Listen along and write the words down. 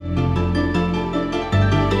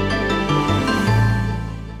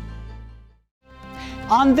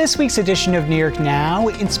On this week's edition of New York Now,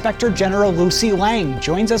 Inspector General Lucy Lang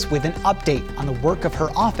joins us with an update on the work of her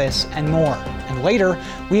office and more. And later,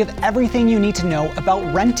 we have everything you need to know about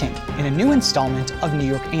renting in a new installment of New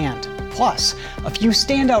York And. Plus, a few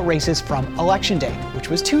standout races from Election Day, which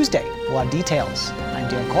was Tuesday. We'll have details. I'm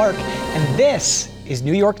Dan Clark, and this is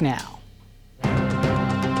New York Now.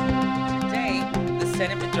 Today, the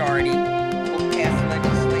Senate majority will pass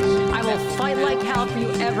legislation. I will fight like hell for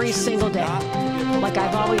you every single day, like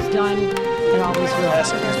I've always done and always will.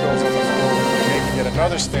 Making yet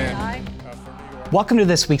another stand for New York. Welcome to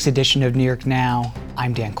this week's edition of New York Now.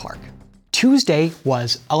 I'm Dan Clark. Tuesday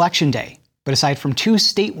was Election Day, but aside from two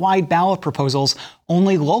statewide ballot proposals,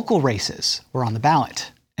 only local races were on the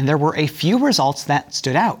ballot. And there were a few results that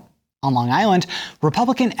stood out. On Long Island,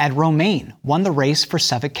 Republican Ed Romaine won the race for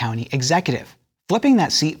Suffolk County Executive, flipping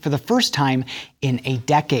that seat for the first time in a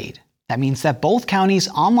decade. That means that both counties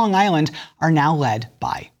on Long Island are now led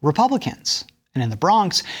by Republicans. And in the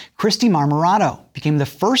Bronx, Christy Marmorato became the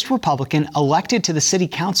first Republican elected to the city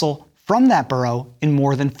council from that borough in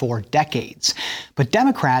more than 4 decades. But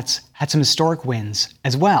Democrats had some historic wins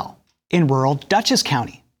as well. In rural Dutchess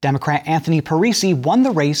County, Democrat Anthony Parisi won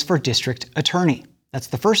the race for district attorney. That's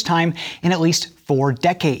the first time in at least 4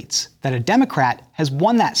 decades that a Democrat has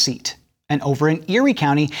won that seat. And over in Erie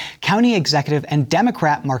County, County Executive and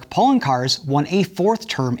Democrat Mark Poloncarz won a 4th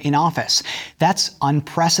term in office. That's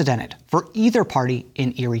unprecedented for either party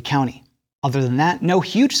in Erie County. Other than that, no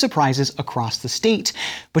huge surprises across the state,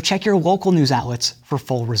 but check your local news outlets for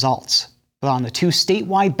full results. But on the 2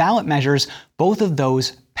 statewide ballot measures, both of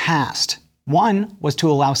those passed. One was to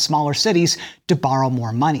allow smaller cities to borrow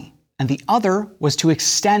more money, and the other was to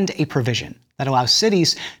extend a provision that allows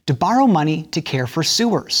cities to borrow money to care for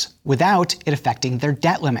sewers without it affecting their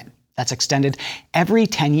debt limit. That's extended every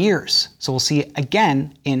 10 years, so we'll see it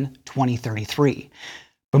again in 2033.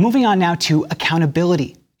 But moving on now to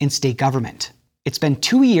accountability in state government. It's been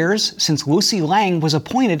 2 years since Lucy Lang was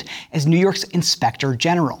appointed as New York's Inspector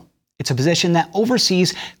General. It's a position that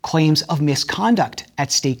oversees claims of misconduct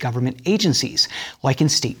at state government agencies, like in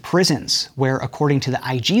state prisons, where, according to the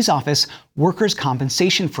IG's office, workers'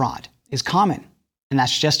 compensation fraud is common. And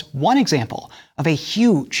that's just one example of a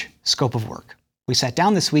huge scope of work. We sat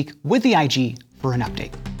down this week with the IG for an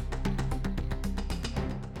update.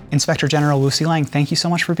 Inspector General Lucy Lang, thank you so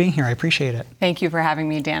much for being here. I appreciate it. Thank you for having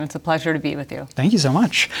me, Dan. It's a pleasure to be with you. Thank you so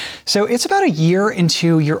much. So it's about a year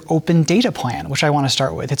into your open data plan, which I want to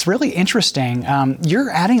start with. It's really interesting. You're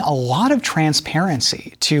adding a lot of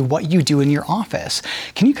transparency to what you do in your office.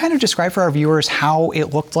 Can you kind of describe for our viewers how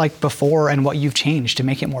it looked like before and what you've changed to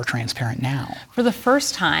make it more transparent now? For the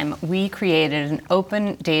first time, we created an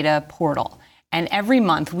open data portal. And every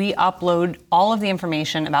month we upload all of the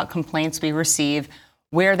information about complaints we receive,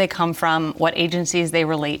 where they come from, what agencies they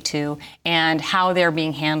relate to, and how they're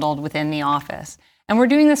being handled within the office. And we're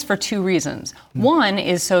doing this for 2 reasons. One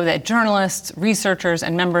is so that journalists, researchers,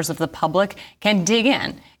 and members of the public can dig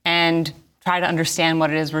in and try to understand what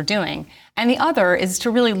it is we're doing. And the other is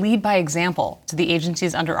to really lead by example to the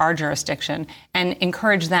agencies under our jurisdiction and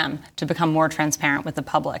encourage them to become more transparent with the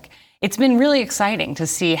public. It's been really exciting to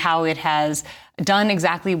see how it has done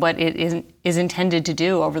exactly what it is intended to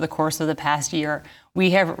do over the course of the past year.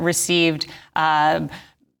 We have received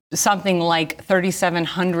something like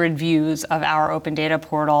 3,700 views of our open data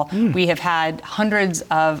portal. We have had hundreds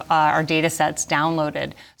of our data sets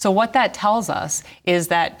downloaded. So what that tells us is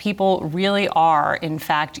that people really are, in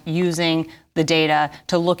fact, using the data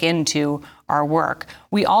to look into our work.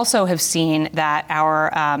 We also have seen that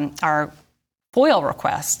our FOIL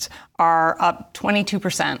requests are up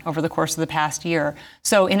 22% over the course of the past year.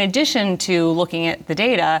 So in addition to looking at the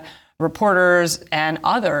data, reporters and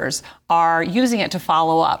others are using it to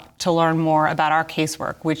follow up, to learn more about our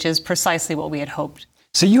casework, which is precisely what we had hoped.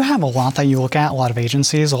 So you have a lot that you look at, a lot of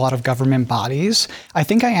agencies, a lot of government bodies. I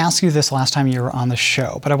think I asked you this last time you were on the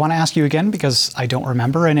show, but I want to ask you again because I don't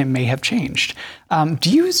remember and it may have changed.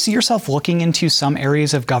 Do you see yourself looking into some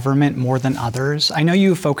areas of government more than others? I know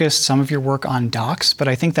you focused some of your work on docs, but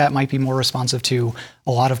I think that might be more responsive to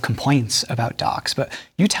a lot of complaints about docs. But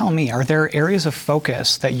you tell me, are there areas of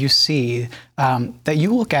focus that you see that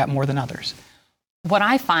you look at more than others? What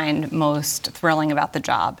I find most thrilling about the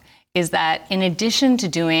job is that in addition to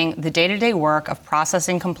doing the day-to-day work of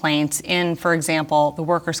processing complaints in, for example, the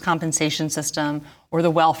workers' compensation system or the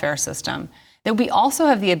welfare system, that we also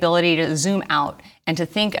have the ability to zoom out and to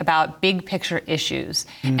think about big picture issues.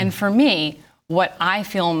 And for me, what I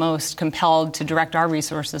feel most compelled to direct our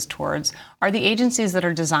resources towards are the agencies that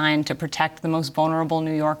are designed to protect the most vulnerable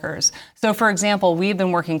New Yorkers. So, for example, we've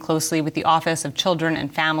been working closely with the Office of Children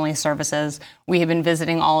and Family Services. We have been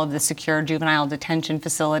visiting all of the secure juvenile detention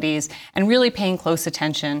facilities and really paying close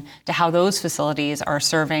attention to how those facilities are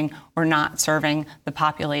serving or not serving the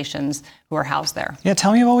populations who are housed there. Yeah,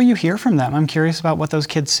 tell me about what you hear from them. I'm curious about what those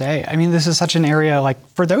kids say. I mean, this is such an area, like,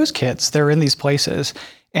 for those kids, they're in these places.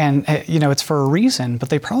 And, it's for a reason, but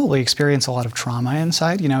they probably experience a lot of trauma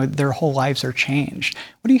inside. Their whole lives are changed.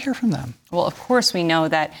 What do you hear from them? Well, of course, we know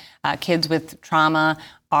that kids with trauma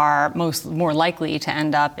are more likely to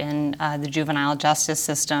end up in the juvenile justice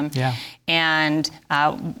system. Yeah. And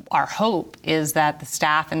our hope is that the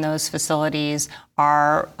staff in those facilities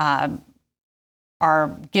are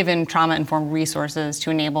given trauma-informed resources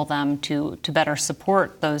to enable them to better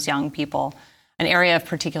support those young people. An area of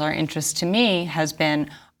particular interest to me has been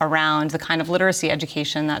around the kind of literacy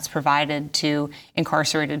education that's provided to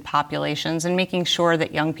incarcerated populations and making sure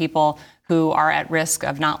that young people who are at risk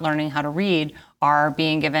of not learning how to read are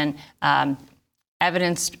being given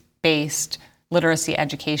evidence-based literacy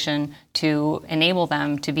education to enable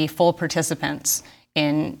them to be full participants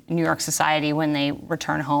in New York society when they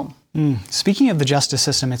return home. Speaking of the justice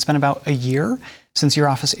system, it's been about a year since your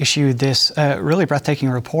office issued this really breathtaking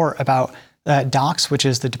report about DOCS, which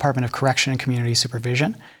is the Department of Correction and Community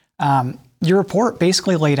Supervision. Your report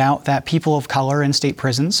basically laid out that people of color in state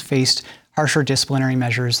prisons faced harsher disciplinary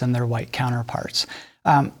measures than their white counterparts.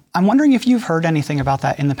 I'm wondering if you've heard anything about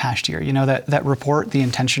that in the past year. That report, the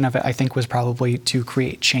intention of it, I think, was probably to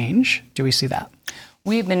create change. Do we see that?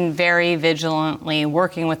 We've been very vigilantly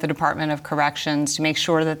working with the Department of Corrections to make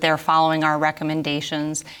sure that they're following our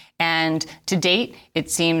recommendations. And to date, it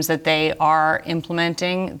seems that they are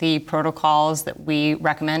implementing the protocols that we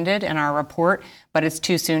recommended in our report, but it's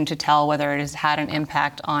too soon to tell whether it has had an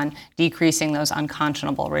impact on decreasing those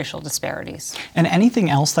unconscionable racial disparities. And anything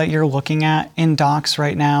else that you're looking at in DOCS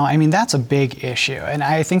right now? I mean, that's a big issue. And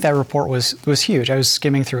I think that report was huge. I was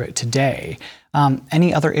skimming through it today.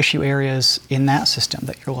 Any other issue areas in that system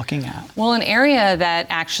that you're looking at? Well, an area that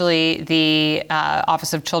actually the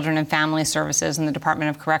Office of Children and Family Services and the Department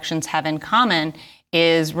of Corrections have in common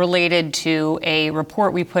is related to a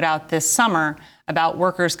report we put out this summer about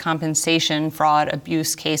workers' compensation fraud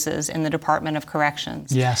abuse cases in the Department of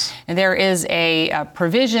Corrections. Yes. And there is a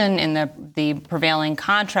provision in the prevailing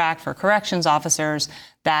contract for corrections officers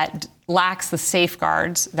that lacks the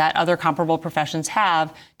safeguards that other comparable professions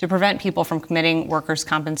have to prevent people from committing workers'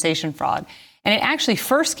 compensation fraud. And it actually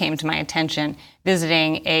first came to my attention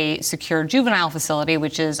visiting a secure juvenile facility,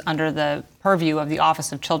 which is under the purview of the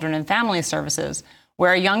Office of Children and Family Services,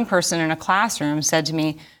 where a young person in a classroom said to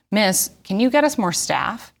me, "Miss, can you get us more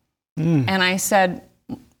staff?" And I said,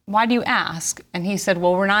 "Why do you ask?" And he said,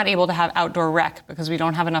 "Well, we're not able to have outdoor rec because we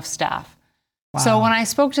don't have enough staff." Wow. So when I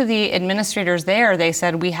spoke to the administrators there, they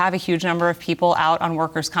said, we have a huge number of people out on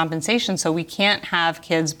workers' compensation, so we can't have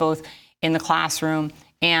kids both in the classroom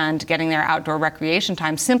and getting their outdoor recreation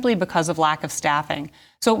time simply because of lack of staffing.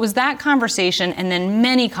 So it was that conversation and then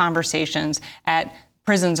many conversations at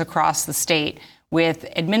prisons across the state with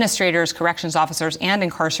administrators, corrections officers, and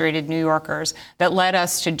incarcerated New Yorkers that led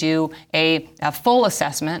us to do a full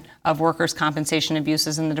assessment of workers' compensation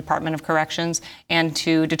abuses in the Department of Corrections and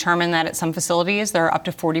to determine that at some facilities there are up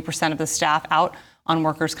to 40% of the staff out on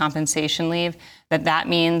workers' compensation leave, that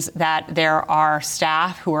means that there are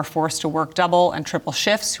staff who are forced to work double and triple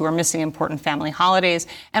shifts, who are missing important family holidays,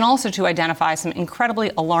 and also to identify some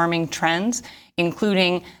incredibly alarming trends,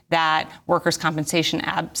 including that workers' compensation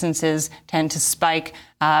absences tend to spike,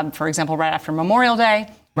 for example, right after Memorial Day,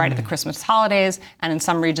 right at the Christmas holidays, and in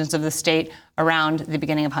some regions of the state around the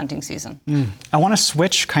beginning of hunting season. I want to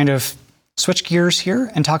switch gears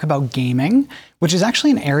here and talk about gaming, which is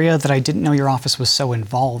actually an area that I didn't know your office was so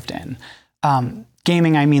involved in.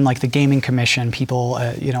 Gaming, I mean like the Gaming Commission, people,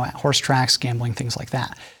 at horse tracks, gambling, things like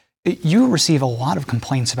that. You receive a lot of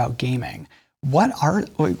complaints about gaming. What are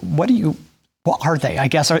they, I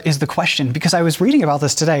guess, is the question, because I was reading about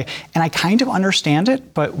this today and I kind of understand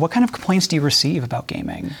it, but what kind of complaints do you receive about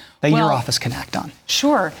gaming that your office can act on?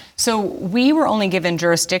 Sure. So we were only given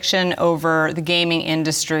jurisdiction over the gaming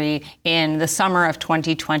industry in the summer of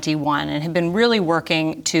 2021 and have been really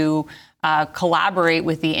working to collaborate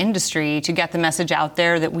with the industry to get the message out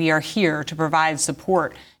there that we are here to provide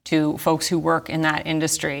support to folks who work in that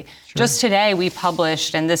industry. Sure. Just today we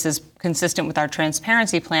published, and this is consistent with our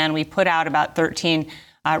transparency plan, we put out about 13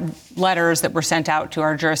 letters that were sent out to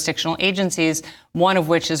our jurisdictional agencies, one of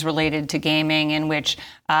which is related to gaming, in which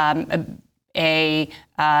a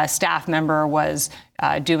staff member was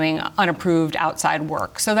doing unapproved outside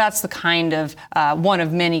work. So that's the kind of one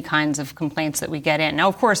of many kinds of complaints that we get in. Now,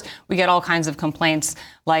 of course, we get all kinds of complaints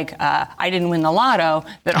like I didn't win the lotto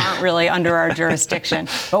that aren't really under our jurisdiction.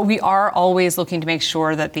 But we are always looking to make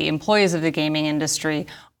sure that the employees of the gaming industry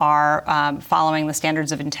are following the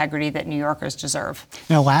standards of integrity that New Yorkers deserve.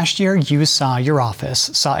 Now, last year, your office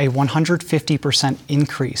saw a 150%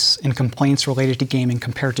 increase in complaints related to gaming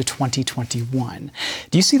compared to 2021.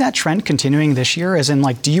 Do you see that trend continuing this year? As in,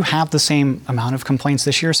 do you have the same amount of complaints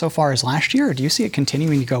this year so far as last year? Or do you see it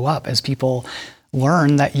continuing to go up as people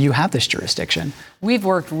learn that you have this jurisdiction? We've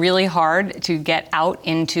worked really hard to get out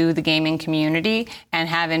into the gaming community and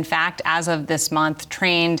have, in fact, as of this month,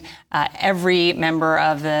 trained every member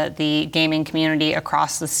of the gaming community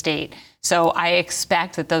across the state. So I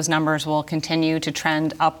expect that those numbers will continue to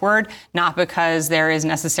trend upward, not because there is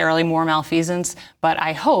necessarily more malfeasance, but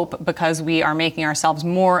I hope because we are making ourselves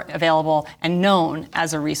more available and known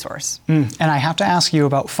as a resource. And I have to ask you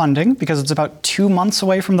about funding, because it's about 2 months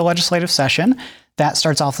away from the legislative session. That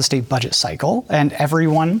starts off the state budget cycle, and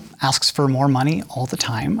everyone asks for more money all the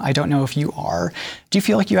time. I don't know if you are. Do you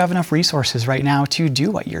feel like you have enough resources right now to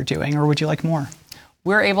do what you're doing, or would you like more?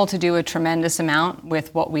 We're able to do a tremendous amount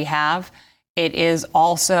with what we have. It is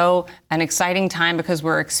also an exciting time because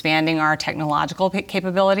we're expanding our technological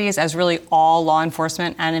capabilities, as really all law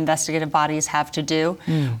enforcement and investigative bodies have to do.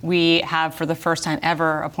 We have, for the first time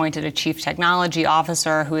ever, appointed a chief technology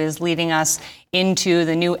officer who is leading us into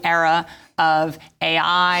the new era of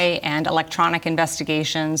AI and electronic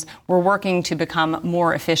investigations. We're working to become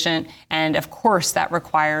more efficient, and of course that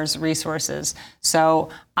requires resources. So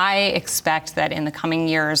I expect that in the coming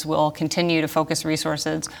years we'll continue to focus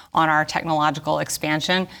resources on our technological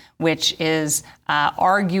expansion, which is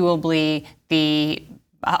arguably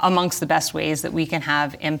amongst the best ways that we can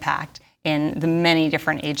have impact in the many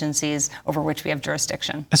different agencies over which we have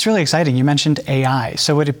jurisdiction. That's really exciting. You mentioned AI.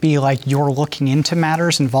 So would it be like you're looking into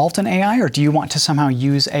matters involved in AI, or do you want to somehow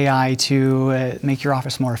use AI to make your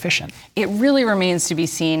office more efficient? It really remains to be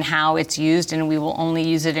seen how it's used, and we will only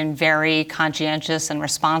use it in very conscientious and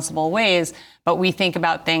responsible ways. But we think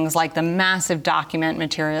about things like the massive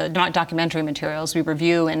documentary materials we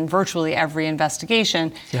review in virtually every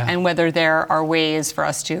investigation, and whether there are ways for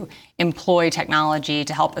us to employ technology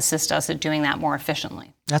to help assist us at doing that more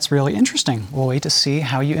efficiently. That's really interesting. We'll wait to see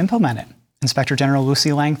how you implement it. Inspector General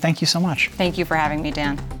Lucy Lang, thank you so much. Thank you for having me,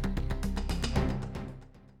 Dan.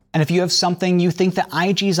 And if you have something you think the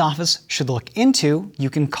IG's office should look into,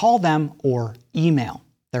 you can call them or email.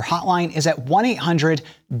 Their hotline is at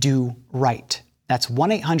 1-800-DO-RIGHT. That's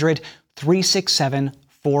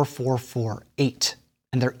 1-800-367-4448.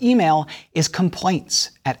 And their email is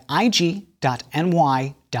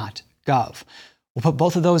complaints@ig.ny.gov. We'll put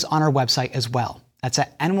both of those on our website as well. That's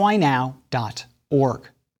at nynow.org.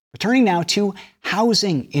 Returning now to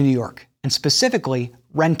housing in New York, and specifically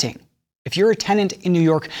renting. If you're a tenant in New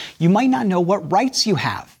York, you might not know what rights you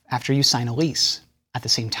have after you sign a lease. At the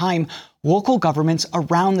same time, local governments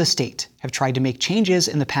around the state have tried to make changes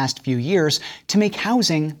in the past few years to make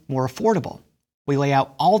housing more affordable. We lay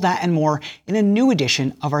out all that and more in a new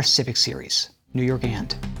edition of our Civic Series, New York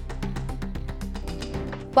and.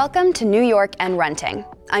 Welcome to New York and Renting.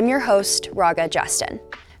 I'm your host, Raga Justin.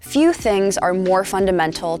 Few things are more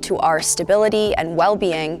fundamental to our stability and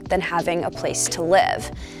well-being than having a place to live.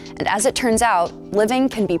 And as it turns out, living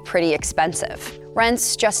can be pretty expensive.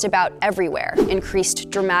 Rents just about everywhere increased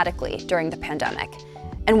dramatically during the pandemic.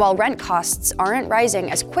 And while rent costs aren't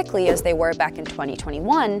rising as quickly as they were back in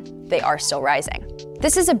 2021, they are still rising.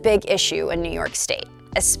 This is a big issue in New York State,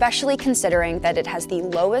 especially considering that it has the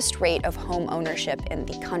lowest rate of home ownership in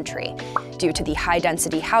the country due to the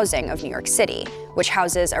high-density housing of New York City, which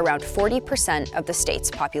houses around 40% of the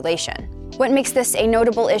state's population. What makes this a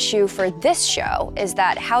notable issue for this show is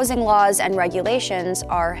that housing laws and regulations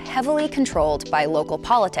are heavily controlled by local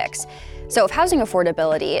politics. So if housing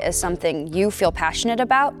affordability is something you feel passionate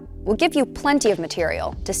about, we'll give you plenty of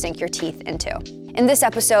material to sink your teeth into. In this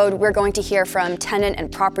episode, we're going to hear from tenant and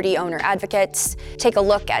property owner advocates, take a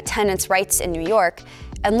look at tenants' rights in New York,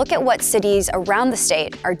 and look at what cities around the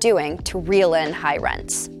state are doing to reel in high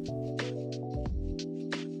rents.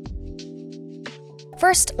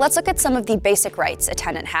 First, let's look at some of the basic rights a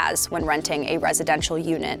tenant has when renting a residential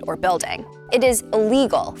unit or building. It is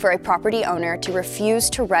illegal for a property owner to refuse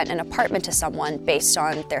to rent an apartment to someone based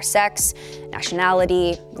on their sex,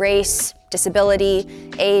 nationality, race, disability,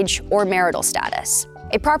 age, or marital status.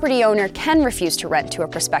 A property owner can refuse to rent to a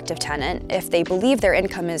prospective tenant if they believe their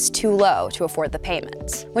income is too low to afford the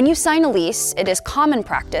payments. When you sign a lease, it is common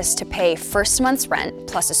practice to pay first month's rent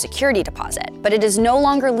plus a security deposit, but it is no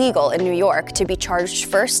longer legal in New York to be charged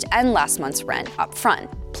first and last month's rent up front,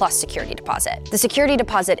 plus security deposit. The security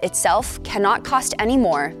deposit itself cannot cost any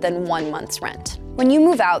more than 1 month's rent. When you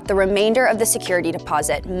move out, the remainder of the security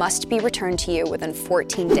deposit must be returned to you within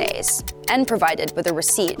 14 days and provided with a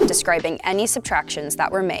receipt describing any subtractions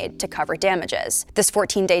that were made to cover damages. This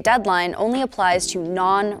 14-day deadline only applies to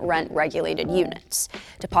non-rent regulated units.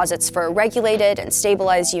 Deposits for regulated and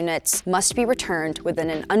stabilized units must be returned within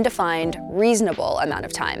an undefined, reasonable amount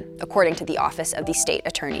of time, according to the Office of the State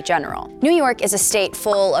Attorney General. New York is a state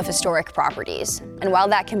full of historic properties, and while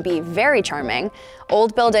that can be very charming,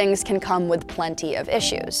 old buildings can come with plenty of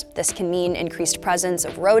issues. This can mean increased presence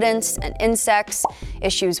of rodents and insects,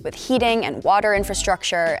 issues with heating and water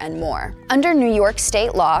infrastructure, and more. Under New York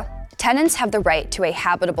state law, tenants have the right to a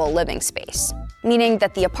habitable living space, meaning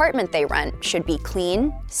that the apartment they rent should be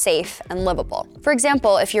clean, safe, and livable. For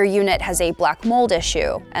example, if your unit has a black mold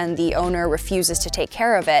issue and the owner refuses to take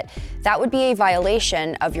care of it, that would be a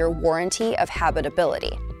violation of your warranty of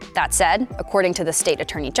habitability. That said, according to the State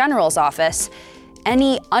Attorney General's office,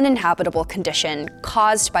 any uninhabitable condition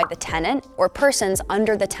caused by the tenant or persons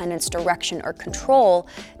under the tenant's direction or control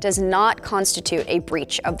does not constitute a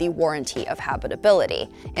breach of the warranty of habitability.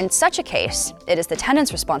 In such a case, it is the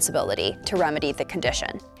tenant's responsibility to remedy the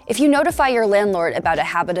condition. If you notify your landlord about a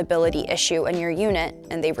habitability issue in your unit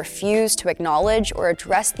and they refuse to acknowledge or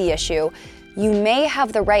address the issue, you may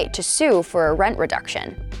have the right to sue for a rent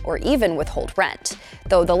reduction, or even withhold rent,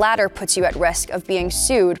 though the latter puts you at risk of being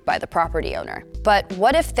sued by the property owner. But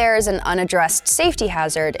what if there's an unaddressed safety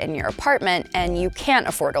hazard in your apartment and you can't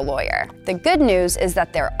afford a lawyer? The good news is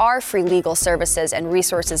that there are free legal services and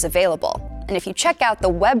resources available. And if you check out the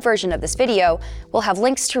web version of this video, we'll have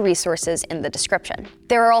links to resources in the description.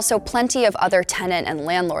 There are also plenty of other tenant and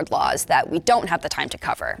landlord laws that we don't have the time to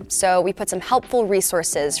cover, so we put some helpful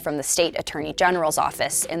resources from the State Attorney General's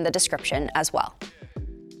office in the description as well.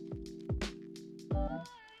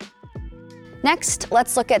 Next,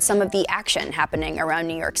 let's look at some of the action happening around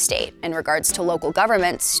New York State in regards to local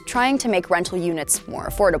governments trying to make rental units more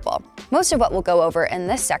affordable. Most of what we'll go over in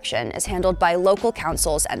this section is handled by local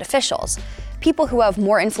councils and officials, people who have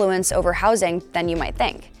more influence over housing than you might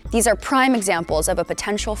think. These are prime examples of a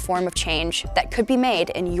potential form of change that could be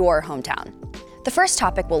made in your hometown. The first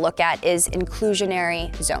topic we'll look at is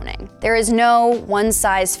inclusionary zoning. There is no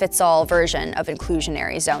one-size-fits-all version of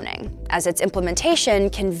inclusionary zoning, as its implementation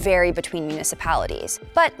can vary between municipalities.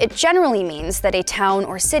 But it generally means that a town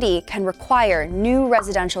or city can require new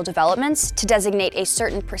residential developments to designate a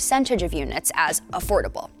certain percentage of units as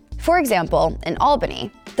affordable. For example, in Albany,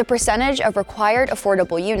 the percentage of required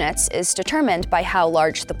affordable units is determined by how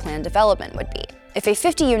large the planned development would be. If a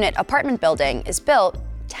 50-unit apartment building is built,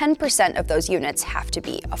 10% of those units have to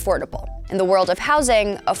be affordable. In the world of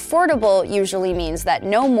housing, affordable usually means that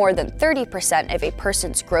no more than 30% of a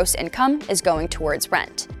person's gross income is going towards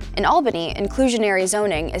rent. In Albany, inclusionary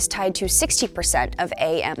zoning is tied to 60% of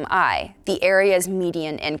AMI, the area's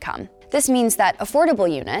median income. This means that affordable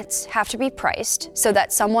units have to be priced so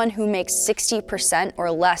that someone who makes 60% or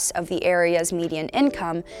less of the area's median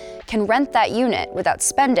income can rent that unit without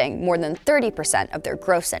spending more than 30% of their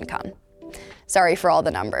gross income. Sorry for all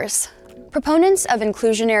the numbers. Proponents of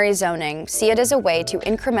inclusionary zoning see it as a way to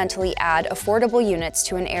incrementally add affordable units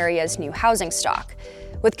to an area's new housing stock,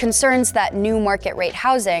 with concerns that new market rate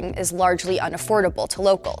housing is largely unaffordable to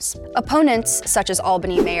locals. Opponents, such as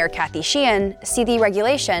Albany Mayor Kathy Sheehan, see the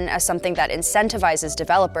regulation as something that incentivizes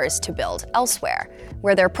developers to build elsewhere,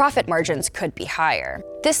 where their profit margins could be higher.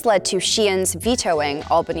 This led to Sheehan's vetoing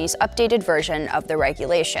Albany's updated version of the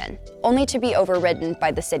regulation, only to be overridden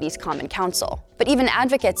by the city's Common Council. But even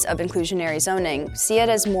advocates of inclusionary zoning see it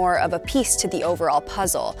as more of a piece to the overall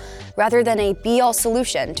puzzle, rather than a be-all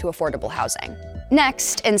solution to affordable housing.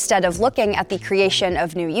 Next, instead of looking at the creation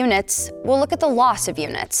of new units, we'll look at the loss of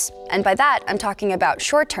units. And by that, I'm talking about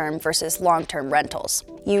short-term versus long-term rentals.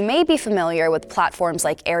 You may be familiar with platforms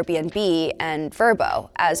like Airbnb and Vrbo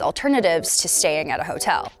as alternatives to staying at a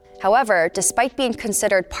hotel. However, despite being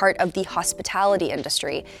considered part of the hospitality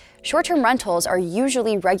industry, short-term rentals are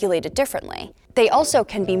usually regulated differently. They also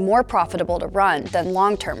can be more profitable to run than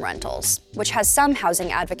long-term rentals, which has some housing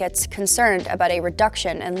advocates concerned about a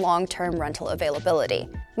reduction in long-term rental availability.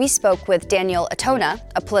 We spoke with Daniel Atona,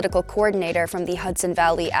 a political coordinator from the Hudson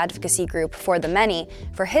Valley advocacy group For the Many,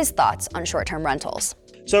 for his thoughts on short-term rentals.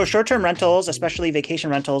 So short-term rentals, especially vacation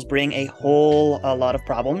rentals, bring a whole lot of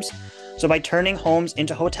problems. So by turning homes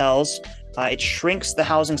into hotels, it shrinks the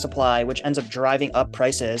housing supply, which ends up driving up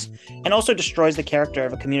prices and also destroys the character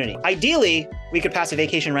of a community. Ideally, we could pass a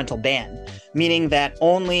vacation rental ban, meaning that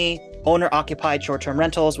only owner-occupied short-term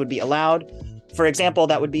rentals would be allowed. For example,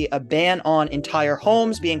 that would be a ban on entire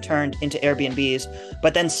homes being turned into Airbnbs,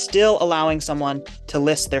 but then still allowing someone to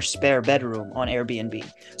list their spare bedroom on Airbnb.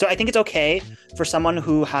 So I think it's okay for someone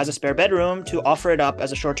who has a spare bedroom to offer it up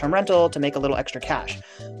as a short-term rental to make a little extra cash.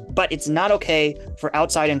 But it's not okay for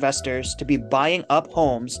outside investors to be buying up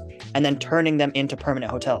homes and then turning them into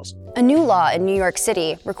permanent hotels. A new law in New York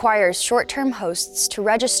City requires short-term hosts to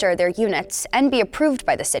register their units and be approved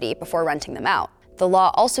by the city before renting them out. The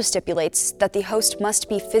law also stipulates that the host must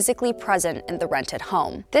be physically present in the rented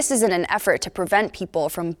home. This is in an effort to prevent people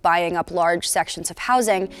from buying up large sections of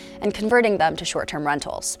housing and converting them to short-term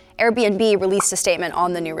rentals. Airbnb released a statement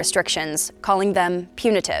on the new restrictions, calling them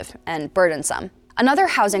punitive and burdensome. Another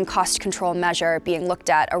housing cost control measure being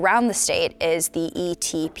looked at around the state is the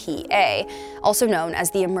ETPA, also known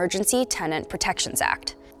as the Emergency Tenant Protections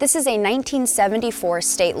Act. This is a 1974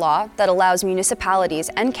 state law that allows municipalities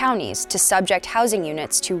and counties to subject housing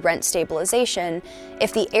units to rent stabilization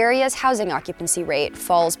if the area's housing occupancy rate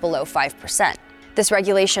falls below 5%. This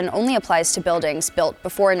regulation only applies to buildings built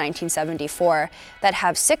before 1974 that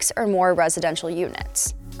have 6 or more residential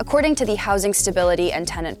units. According to the Housing Stability and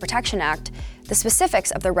Tenant Protection Act, the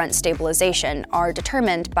specifics of the rent stabilization are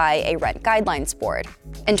determined by a rent guidelines board.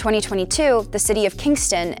 In 2022, the city of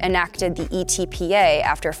Kingston enacted the ETPA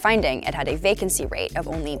after finding it had a vacancy rate of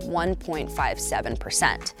only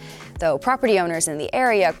 1.57%, though property owners in the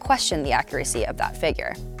area questioned the accuracy of that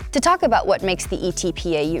figure. To talk about what makes the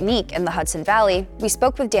ETPA unique in the Hudson Valley, we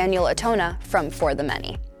spoke with Daniel Atona from For the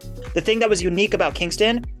Many. The thing that was unique about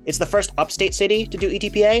Kingston, it's the first upstate city to do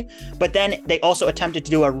ETPA, but then they also attempted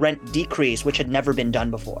to do a rent decrease, which had never been done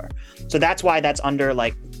before. So that's why that's under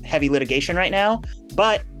heavy litigation right now.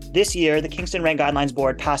 But this year, the Kingston Rent Guidelines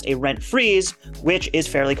Board passed a rent freeze, which is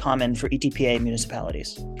fairly common for ETPA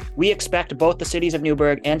municipalities. We expect both the cities of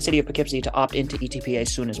Newburgh and city of Poughkeepsie to opt into ETPA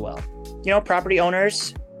soon as well. Property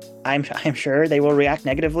owners, I'm sure they will react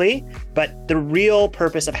negatively, but the real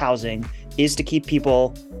purpose of housing is to keep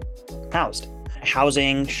people housed.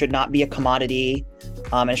 Housing should not be a commodity,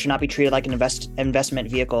 and it should not be treated like an investment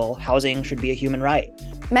vehicle. Housing should be a human right.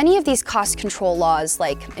 Many of these cost control laws,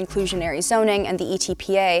 like inclusionary zoning and the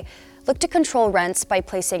ETPA, look to control rents by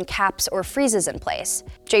placing caps or freezes in place.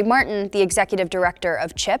 Jay Martin, the executive director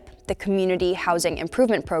of CHIP, the Community Housing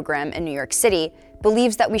Improvement Program in New York City,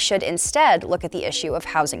 believes that we should instead look at the issue of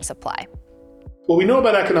housing supply. What we know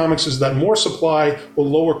about economics is that more supply will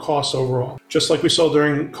lower costs overall. Just like we saw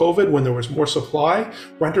during COVID, when there was more supply,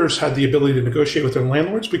 renters had the ability to negotiate with their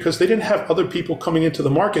landlords because they didn't have other people coming into the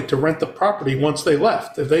market to rent the property once they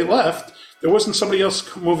left. If they left, there wasn't somebody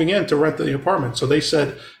else moving in to rent the apartment. So they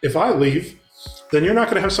said, if I leave, then you're not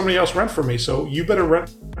going to have somebody else rent for me. So you better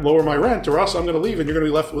lower my rent or else I'm going to leave and you're going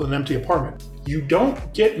to be left with an empty apartment. You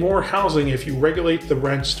don't get more housing if you regulate the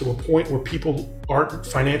rents to a point where people aren't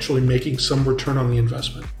financially making some return on the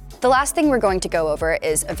investment. The last thing we're going to go over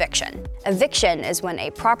is eviction. Eviction is when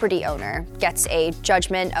a property owner gets a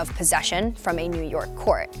judgment of possession from a New York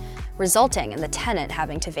court, resulting in the tenant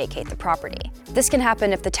having to vacate the property. This can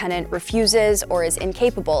happen if the tenant refuses or is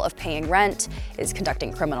incapable of paying rent, is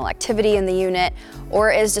conducting criminal activity in the unit, or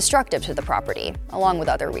is destructive to the property, along with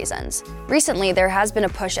other reasons. Recently, there has been a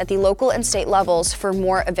push at the local and state levels for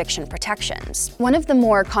more eviction protections. One of the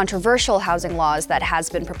more controversial housing laws that has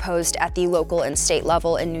been proposed at the local and state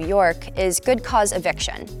level in New York is good cause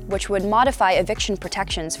eviction, which would modify eviction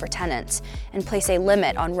protections for tenants and place a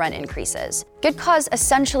limit on rent increases. Good cause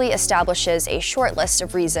essentially establishes a short list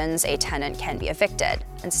of reasons a tenant can be evicted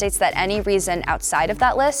and states that any reason outside of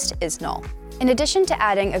that list is null. In addition to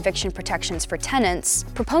adding eviction protections for tenants,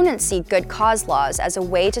 proponents see good cause laws as a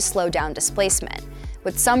way to slow down displacement,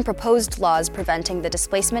 with some proposed laws preventing the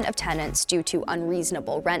displacement of tenants due to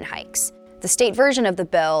unreasonable rent hikes. The state version of the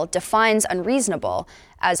bill defines unreasonable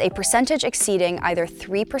as a percentage exceeding either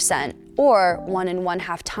 3% or 1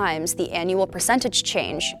 1/2 times the annual percentage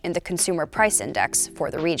change in the Consumer Price Index for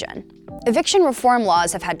the region. Eviction reform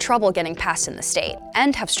laws have had trouble getting passed in the state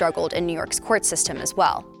and have struggled in New York's court system as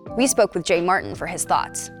well. We spoke with Jay Martin for his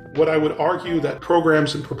thoughts. What I would argue that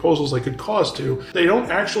programs and proposals like Good Cause do, they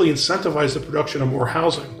don't actually incentivize the production of more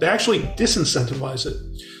housing. They actually disincentivize it.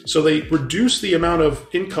 So they reduce the amount of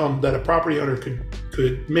income that a property owner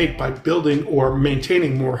could make by building or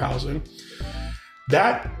maintaining more housing.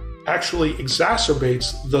 That actually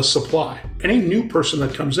exacerbates the supply. Any new person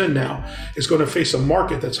that comes in now is going to face a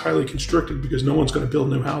market that's highly constricted because no one's going to build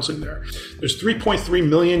new housing there. There's 3.3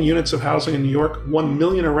 million units of housing in New York, 1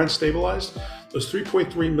 million are rent stabilized. Those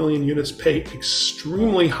 3.3 million units pay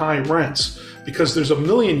extremely high rents because there's 1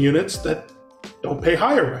 million units that don't pay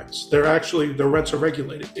higher rents. Their rents are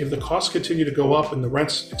regulated. If the costs continue to go up and the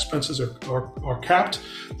rents expenses are capped,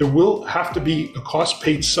 there will have to be a cost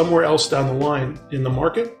paid somewhere else down the line in the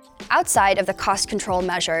market. Outside of the cost control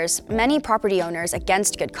measures, many property owners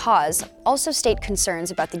against good cause also state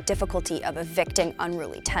concerns about the difficulty of evicting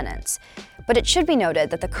unruly tenants. But it should be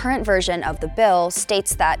noted that the current version of the bill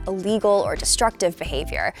states that illegal or destructive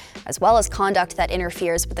behavior, as well as conduct that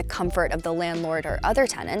interferes with the comfort of the landlord or other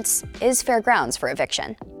tenants, is fair grounds for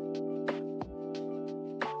eviction.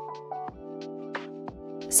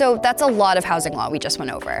 So that's a lot of housing law we just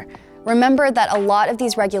went over. Remember that a lot of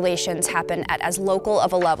these regulations happen at as local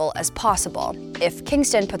of a level as possible. If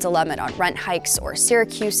Kingston puts a limit on rent hikes or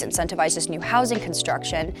Syracuse incentivizes new housing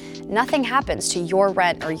construction, nothing happens to your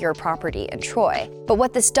rent or your property in Troy. But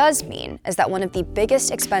what this does mean is that one of the biggest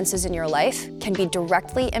expenses in your life can be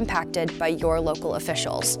directly impacted by your local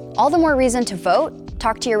officials. All the more reason to vote,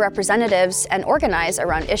 talk to your representatives, and organize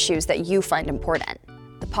around issues that you find important.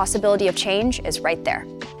 The possibility of change is right there.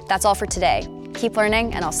 That's all for today. Keep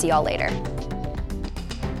learning, and I'll see y'all later.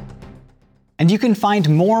 And you can find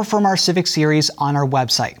more from our Civic series on our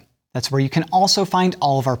website. That's where you can also find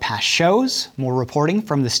all of our past shows, more reporting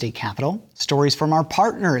from the state capitol, stories from our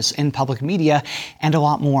partners in public media, and a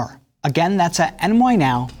lot more. Again, that's at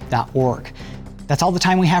nynow.org. That's all the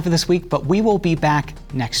time we have for this week, but we will be back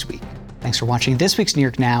next week. Thanks for watching this week's New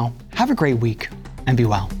York Now. Have a great week, and be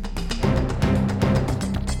well.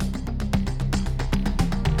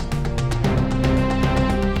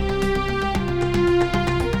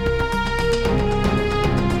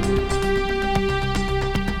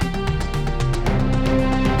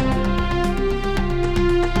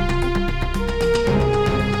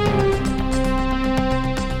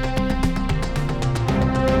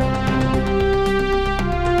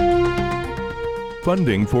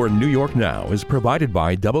 Funding for New York Now is provided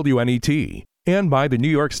by WNET and by the New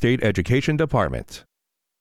York State Education Department.